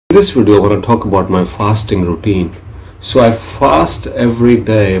In this video, I want to talk about my fasting routine. So I fast every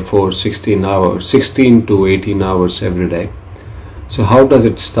day for 16 hours, 16 to 18 hours every day. So how does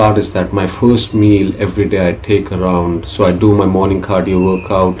it start is that my first meal every day I take around, so I do my morning cardio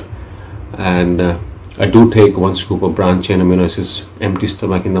workout, and I do take 1 scoop of branched chain amino acids, empty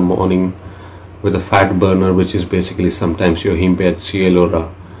stomach in the morning with a fat burner, which is basically sometimes your hemp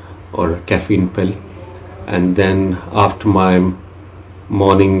HCl or a caffeine pill. And then after my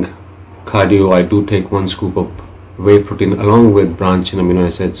morning cardio, I do take 1 scoop of whey protein along with branched chain amino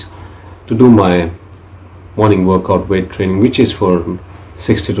acids to do my morning workout weight training, which is for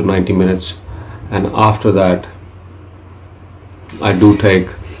 60 to 90 minutes. And after that I do take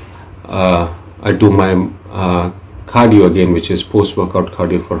I do my cardio again, which is post-workout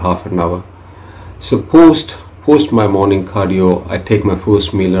cardio for half an hour. So post my morning cardio, I take my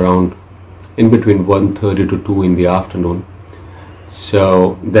first meal around in between 1:30 to 2 in the afternoon.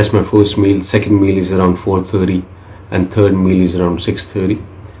 So that's my first meal. Second meal is around 4:30 and third meal is around 6:30.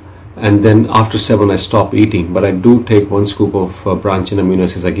 And then after 7 I stop eating, but I do take 1 scoop of branched chain amino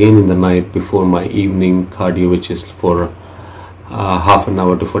acids again in the night before my evening cardio, which is for half an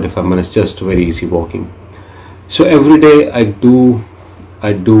hour to 45 minutes, just very easy walking. So every day I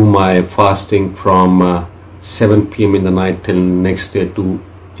do my fasting from 7 p.m. in the night till next day 2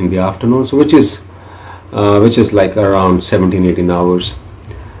 in the afternoon, so which is like around 17-18 hours.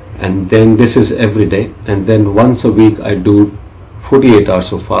 And then this is every day, and then once a week I do 48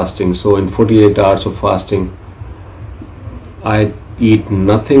 hours of fasting. So in 48 hours of fasting I eat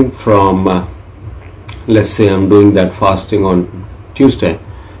nothing from let's say I'm doing that fasting on Tuesday,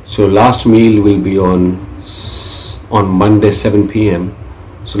 so last meal will be on Monday 7 p.m.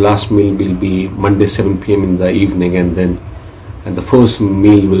 so last meal will be Monday 7 p.m. in the evening, and the first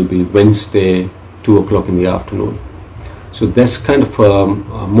meal will be Wednesday 2 o'clock in the afternoon. So that's kind of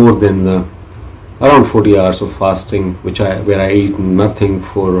more than around 40 hours of fasting, where I eat nothing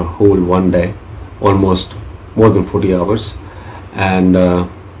for a whole one day, almost more than 40 hours. And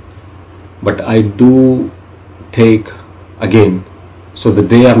but I do take again, so the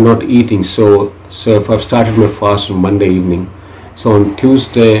day I'm not eating, so if I've started my fast on Monday evening, so on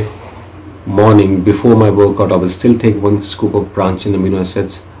Tuesday morning before my workout I will still take 1 scoop of branched chain amino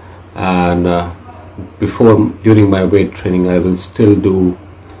acids, and during my weight training I will still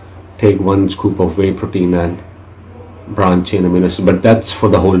take 1 scoop of whey protein and branched chain amino acids, but that's for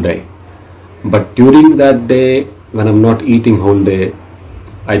the whole day. But during that day when I'm not eating whole day,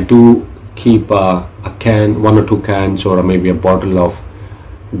 I do keep a can, 1 or 2 cans, or maybe a bottle of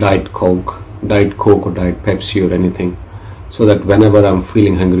Diet Coke or Diet Pepsi or anything, so that whenever I'm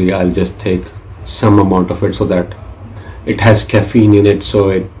feeling hungry I'll just take some amount of it, so that it has caffeine in it, so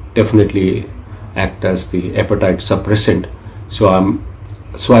it definitely act as the appetite suppressant. So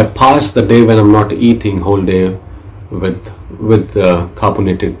I pass the day when I'm not eating whole day with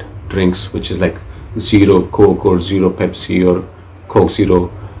carbonated drinks, which is like zero Coke or zero Pepsi or Coke Zero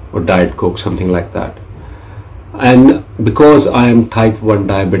or Diet Coke, something like that. And because I am type 1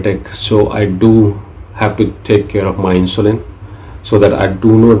 diabetic, so I do have to take care of my insulin, so that I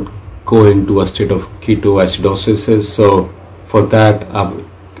do not go into a state of ketoacidosis. So for that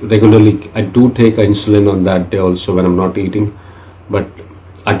regularly I do take insulin on that day also when I'm not eating, but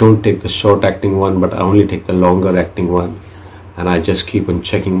I don't take the short acting one, but I only take the longer acting one. And I just keep on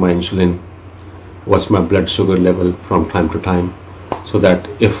checking my insulin, what's my blood sugar level from time to time, so that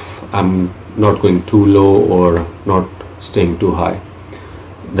if I'm not going too low or not staying too high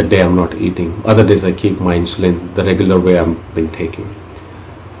the day I'm not eating. Other days I keep my insulin the regular way I've been taking.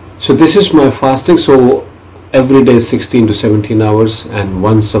 So this is my fasting. So every day 16 to 17 hours, and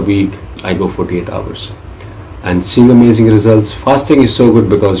once a week I go 48 hours, and seeing amazing results. Fasting is so good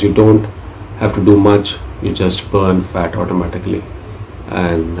because you don't have to do much, you just burn fat automatically,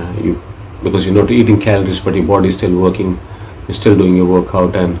 and because you're not eating calories but your body is still working, you're still doing your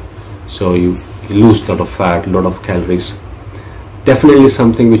workout, and so you lose a lot of fat, a lot of calories. Definitely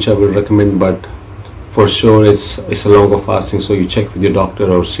something which I will recommend, but for sure it's a longer fasting, so you check with your doctor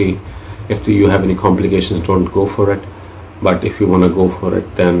or see if you have any complications. Don't go for it, but if you want to go for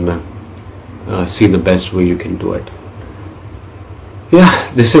it, then see the best way you can do it. Yeah,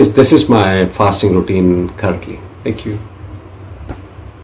 this is my fasting routine currently. Thank you.